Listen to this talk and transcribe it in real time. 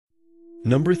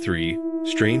Number 3.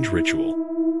 Strange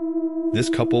ritual. This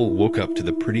couple woke up to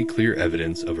the pretty clear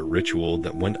evidence of a ritual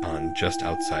that went on just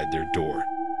outside their door.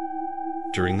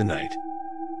 During the night,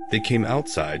 they came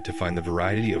outside to find the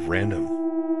variety of random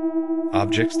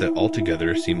objects that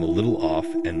altogether seem a little off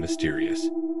and mysterious.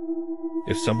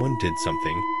 If someone did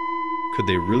something, could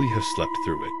they really have slept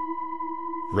through it?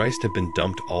 Rice had been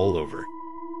dumped all over,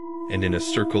 and in a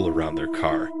circle around their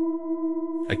car.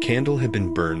 A candle had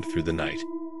been burned through the night,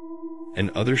 and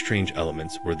other strange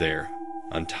elements were there,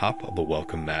 on top of a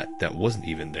welcome mat that wasn't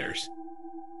even theirs.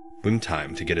 Boom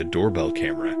time to get a doorbell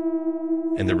camera,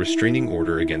 and the restraining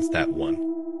order against that one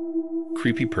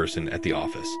creepy person at the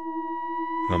office.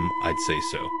 I'd say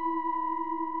so.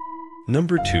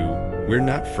 Number 2, we're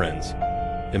not friends.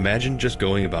 Imagine just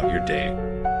going about your day,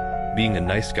 being a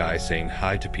nice guy saying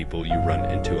hi to people you run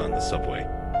into on the subway.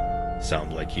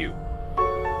 Sound like you.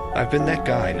 I've been that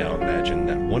guy. Now imagine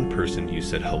that one person you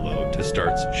said hello to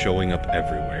starts showing up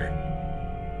everywhere.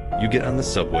 You get on the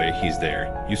subway, he's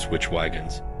there, you switch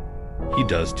wagons. He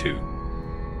does too.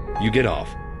 You get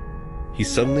off. He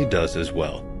suddenly does as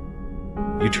well.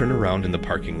 You turn around in the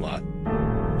parking lot.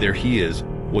 There he is.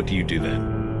 What do you do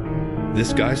then?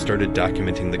 This guy started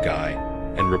documenting the guy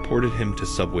and reported him to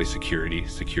subway security.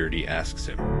 Security asks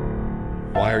him,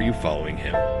 "Why are you following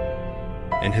him?"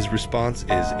 And his response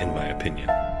is, in my opinion,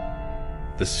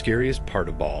 the scariest part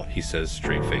of all. He says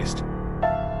straight-faced,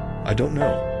 "I don't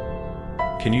know.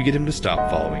 Can you get him to stop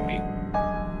following me?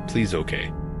 Please,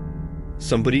 okay.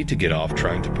 Somebody to get off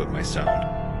trying to put my sound.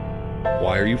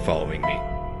 Why are you following me?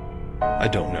 I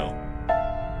don't know.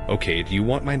 Okay, do you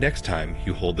want my next time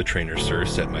you hold the trainer, sir?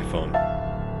 Set my phone."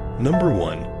 Number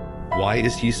 1. Why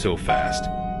is he so fast?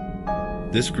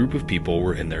 This group of people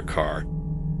were in their car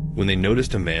when they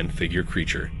noticed a man-figure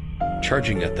creature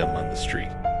charging at them on the street.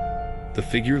 The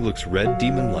figure looks red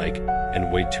demon-like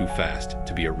and way too fast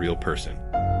to be a real person.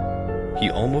 He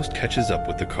almost catches up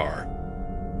with the car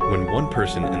when one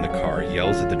person in the car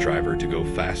yells at the driver to go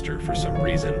faster for some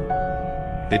reason.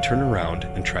 They turn around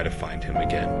and try to find him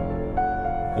again.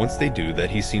 Once they do that,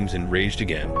 he seems enraged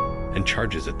again and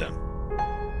charges at them.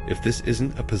 If this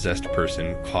isn't a possessed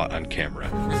person caught on camera.